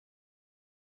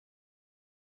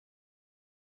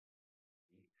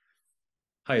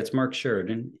Hi, it's Mark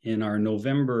Sheridan. In our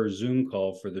November Zoom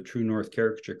call for the True North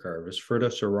caricature carvist,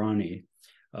 Firdous Irani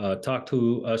talked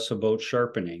to us about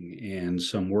sharpening and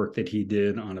some work that he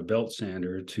did on a belt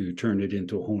sander to turn it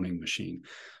into a honing machine.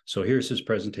 So here's his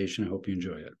presentation. I hope you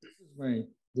enjoy it.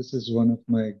 This is one of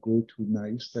my go-to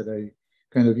knives that I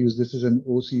kind of use. This is an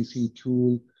OCC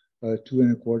tool,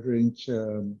 2¼ inch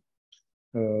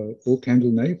oak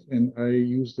handle knife, and I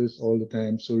use this all the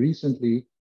time. So recently,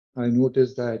 I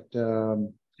noticed that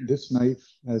this knife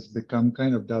has become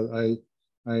kind of dull.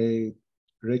 I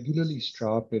regularly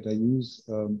strap it.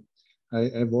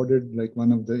 I've ordered like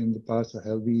one of the in the past a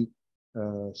heavy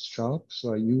strap,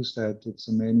 so I use that. It's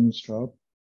a manual strap,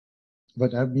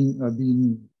 but I've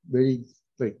been very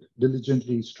like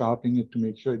diligently strapping it to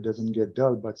make sure it doesn't get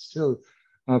dull. But still,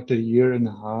 after a year and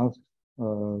a half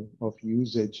of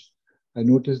usage, I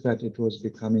noticed that it was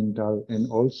becoming dull.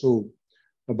 And also,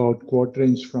 about 1/4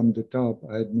 inch from the top,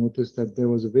 I had noticed that there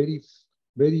was a very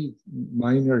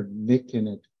minor nick in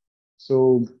it.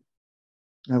 So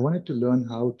I wanted to learn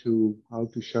how to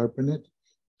sharpen it.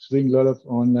 So doing a lot of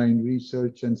online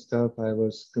research and stuff. I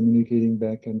was communicating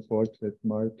back and forth with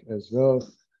Mark as well,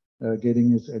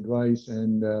 getting his advice,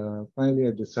 and finally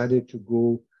I decided to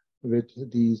go with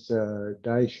these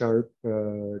die sharp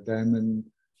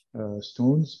diamond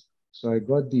stones. So I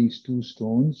got these two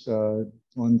stones.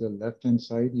 On the left hand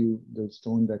side, the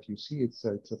stone that you see, it's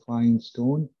a fine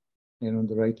stone, and on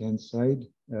the right hand side,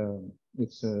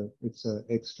 it's a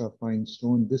extra fine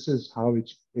stone. This is how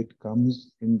it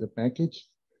comes in the package.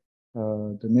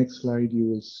 The next slide, you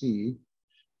will see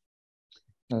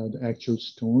the actual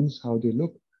stones, how they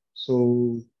look.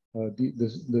 So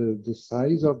the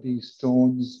size of these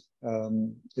stones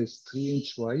is 3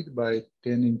 inch wide by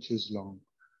 10 inches long.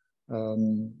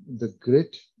 The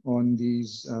grit on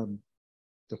these,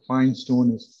 the fine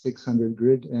stone is 600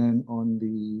 grit, and on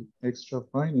the extra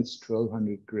fine, it's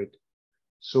 1200 grit.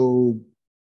 So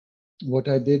what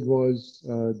I did was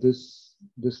this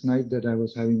knife that I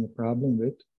was having a problem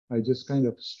with, I just kind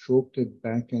of stroked it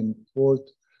back and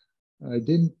forth. I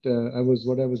didn't.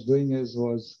 What I was doing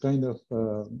was kind of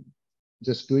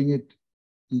just doing it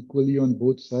equally on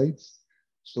both sides.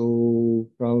 So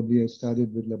probably I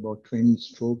started with about 20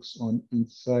 strokes on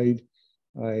each side.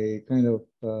 I kind of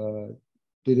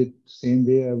did it same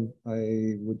way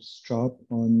I would strap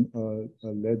on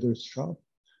a leather strap,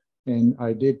 and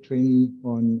I did 20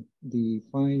 on the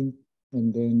fine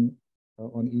and then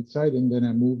on each side, and then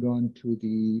I moved on to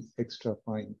the extra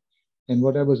fine. And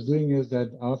what I was doing is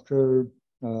that after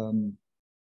um,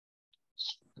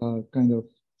 kind of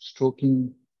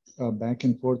stroking back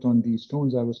and forth on these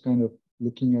stones, I was kind of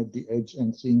looking at the edge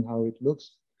and seeing how it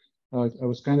looks. I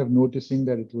was kind of noticing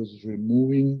that it was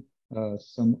removing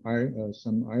some iron,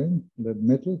 the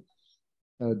metal.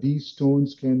 These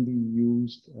stones can be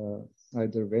used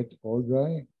either wet or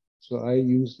dry. So I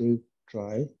used it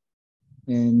dry,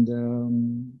 and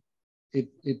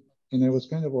it and I was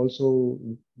kind of also,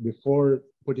 before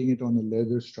putting it on a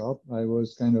leather strap, I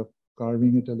was kind of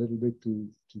carving it a little bit to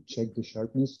check the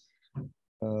sharpness.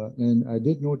 And I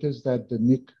did notice that the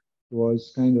nick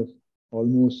was kind of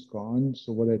almost gone.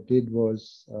 So what I did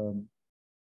was,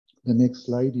 the next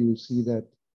slide, you will see that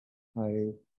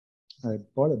I I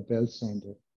bought a belt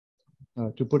sander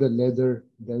to put a leather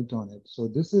belt on it. So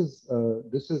this is a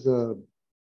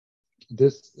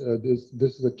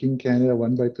King Canada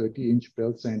 1 by 30 inch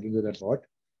belt sander that I bought.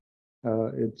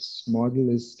 Its model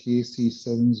is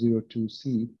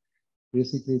KC702C.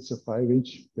 Basically, it's a 5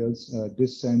 inch belt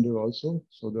disc sander also.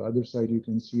 So the other side, you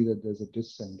can see that there's a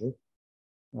disc sander.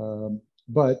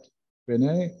 But when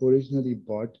I originally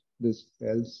bought this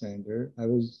belt sander, I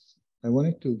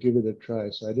wanted to give it a try.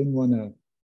 So I didn't want to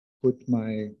put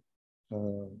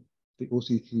uh, the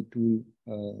OCC tool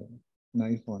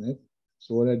knife on it.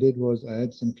 So what I did was I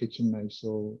had some kitchen knives.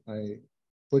 So I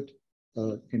put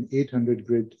an 800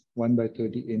 grit 1 by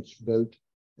 30 inch belt,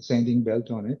 sanding belt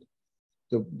on it.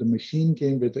 The machine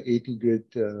came with an 80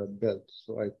 grit belt.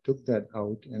 So I took that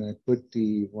out and I put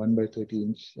the 1 by 30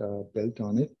 inch belt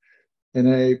on it. And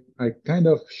I kind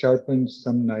of sharpened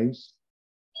some knives.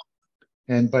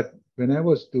 But when I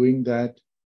was doing that,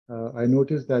 I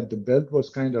noticed that the belt was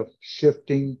kind of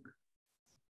shifting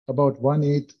about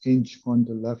 1/8 inch on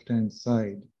the left hand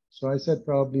side. So I said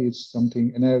probably it's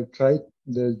something, and I've tried.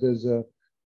 There's a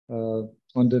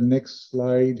on the next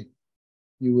slide,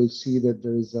 you will see that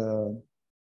there's a,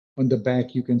 on the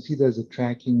back, you can see there's a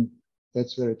tracking.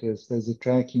 That's where it is. There's a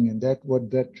tracking, and that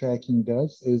what that tracking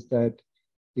does is that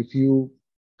if you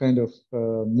kind of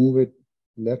move it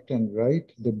left and right,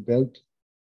 the belt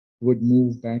would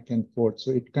move back and forth.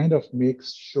 So it kind of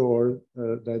makes sure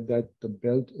that the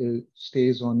belt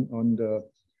stays on the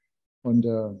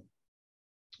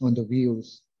on the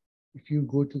wheels. If you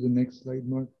go to the next slide,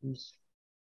 Mark, please.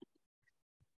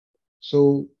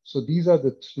 So these are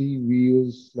the three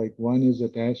wheels. Like one is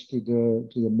attached to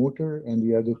the motor, and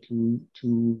the other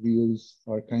two wheels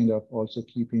are kind of also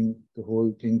keeping the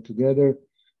whole thing together.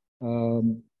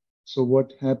 So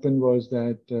what happened was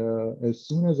that as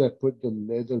soon as I put the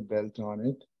leather belt on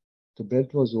it, the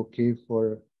belt was okay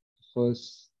for the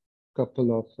first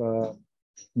couple of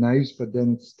knives, but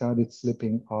then it started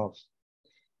slipping off.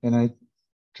 And I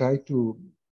tried to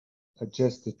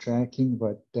adjust the tracking,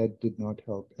 but that did not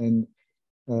help. And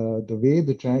the way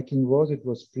the tracking was, it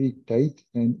was pretty tight,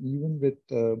 and even with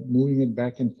moving it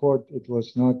back and forth, it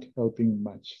was not helping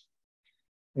much.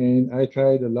 And I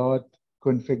tried a lot,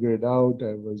 couldn't figure it out.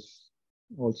 I was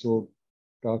also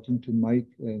talking to Mark,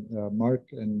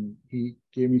 and he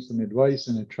gave me some advice,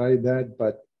 and I tried that.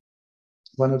 But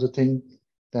one of the things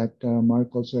that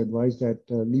Mark also advised that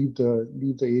leave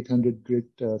the 800 grit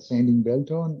sanding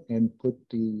belt on and put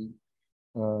the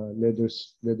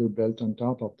leather belt on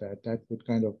top of that. That would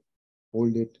kind of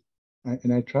hold it.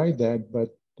 And I tried that,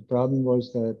 but the problem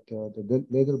was that the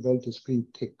leather belt is pretty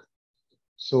thick.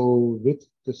 So with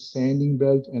the sanding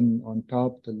belt and on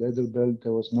top the leather belt,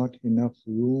 there was not enough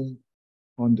room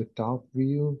on the top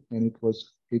wheel, and it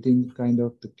was hitting kind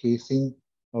of the casing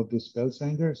of this belt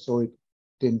sander, so it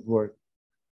didn't work.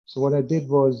 So what I did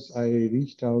was I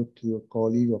reached out to a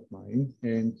colleague of mine,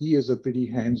 and he is a pretty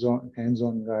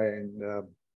hands-on guy, and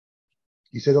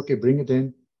he said, "Okay, bring it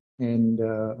in, and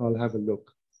I'll have a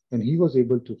look." And he was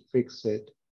able to fix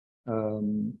it,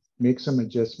 make some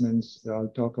adjustments. I'll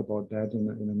talk about that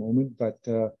in a moment. But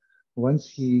once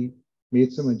he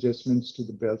made some adjustments to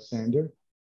the belt sander,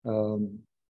 um,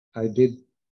 I did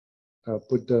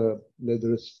put the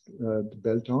leather the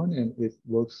belt on, and it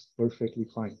works perfectly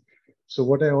fine. So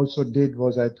what I also did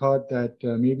was I thought that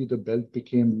maybe the belt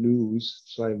became loose,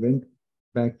 so I went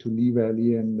back to Lee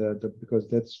Valley, and because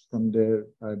that's from there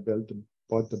I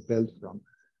bought the belt from.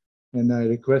 And I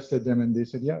requested them, and they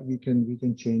said, "Yeah, we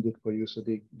can change it for you." So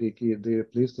they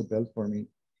replaced the belt for me.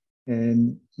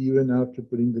 And even after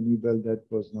putting the new belt, that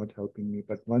was not helping me.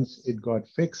 But once it got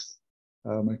fixed,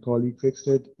 my colleague fixed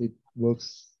it. It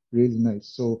works really nice.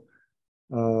 So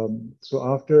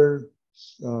after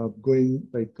going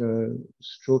like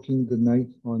stroking the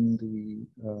knife on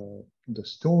the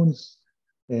stones,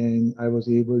 and I was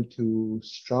able to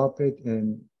strop it,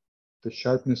 and the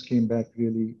sharpness came back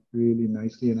really, really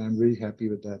nicely, and I'm really happy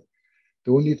with that.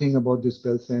 The only thing about this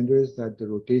belt sander is that the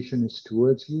rotation is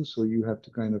towards you, so you have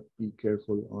to kind of be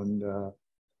careful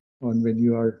on when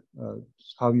you are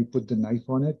how you put the knife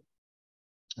on it.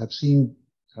 I've seen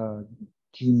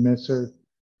Gene Messer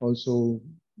also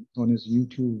on his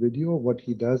YouTube video. What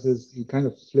he does is he kind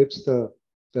of flips the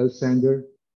belt sander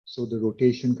so the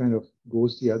rotation kind of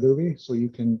goes the other way. So you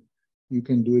can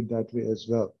do it that way as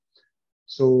well.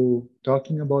 So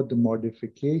talking about the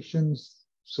modifications,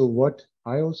 so what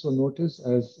I also noticed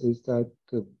as is that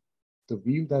the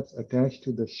wheel that's attached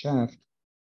to the shaft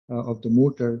of the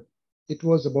motor, it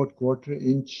was about quarter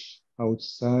inch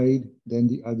outside than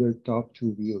the other top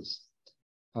two wheels.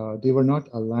 They were not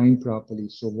aligned properly.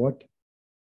 So when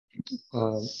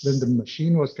the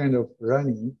machine was kind of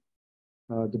running,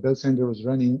 the belt sander was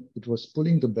running, it was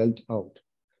pulling the belt out.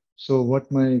 So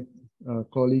what my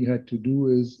colleague had to do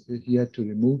is he had to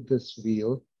remove this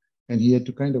wheel, and he had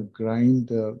to kind of grind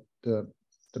the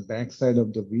backside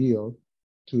of the wheel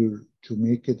to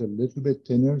make it a little bit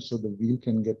thinner so the wheel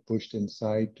can get pushed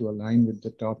inside to align with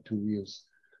the top two wheels.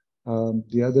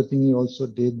 The other thing he also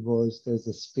did was there's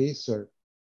a spacer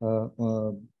uh,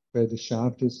 uh, where the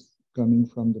shaft is coming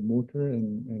from the motor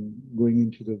and going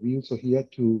into the wheel. So he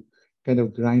had to kind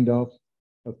of grind off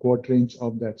a quarter inch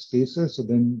of that spacer, so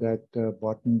then that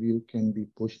bottom wheel can be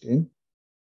pushed in.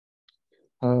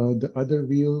 The other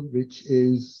wheel, which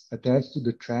is attached to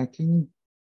the tracking,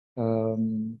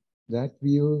 that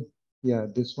wheel, yeah,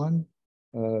 this one,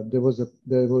 there was a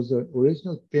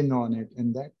original pin on it,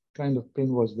 and that kind of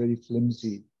pin was very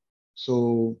flimsy,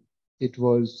 so it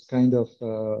was kind of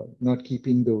not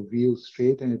keeping the wheel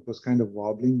straight, and it was kind of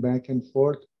wobbling back and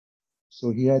forth.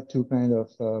 So he had to kind of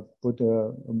put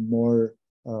a more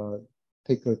uh,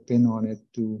 thicker pin on it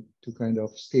to kind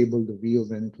of stable the wheel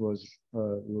when it was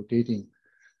rotating.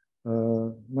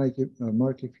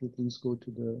 Mark, if you please go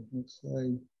to the next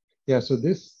slide. Yeah, so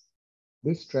this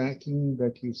tracking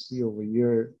that you see over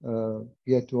here,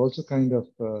 we had to also kind of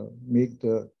make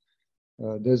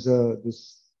there's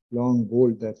this long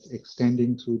bolt that's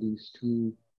extending through these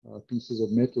two pieces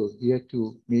of metal. He had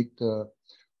to make the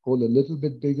hole a little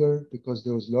bit bigger because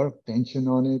there was a lot of tension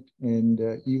on it, and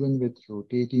even with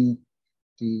rotating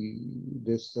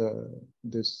this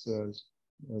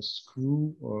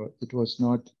screw, it was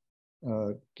not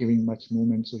giving much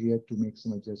movement, so he had to make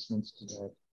some adjustments to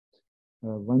that.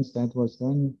 Once that was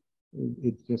done,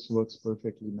 it just works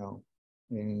perfectly now,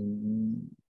 and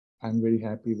I'm very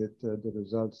happy with the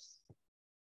results.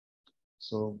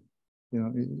 So,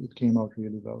 it came out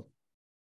really well.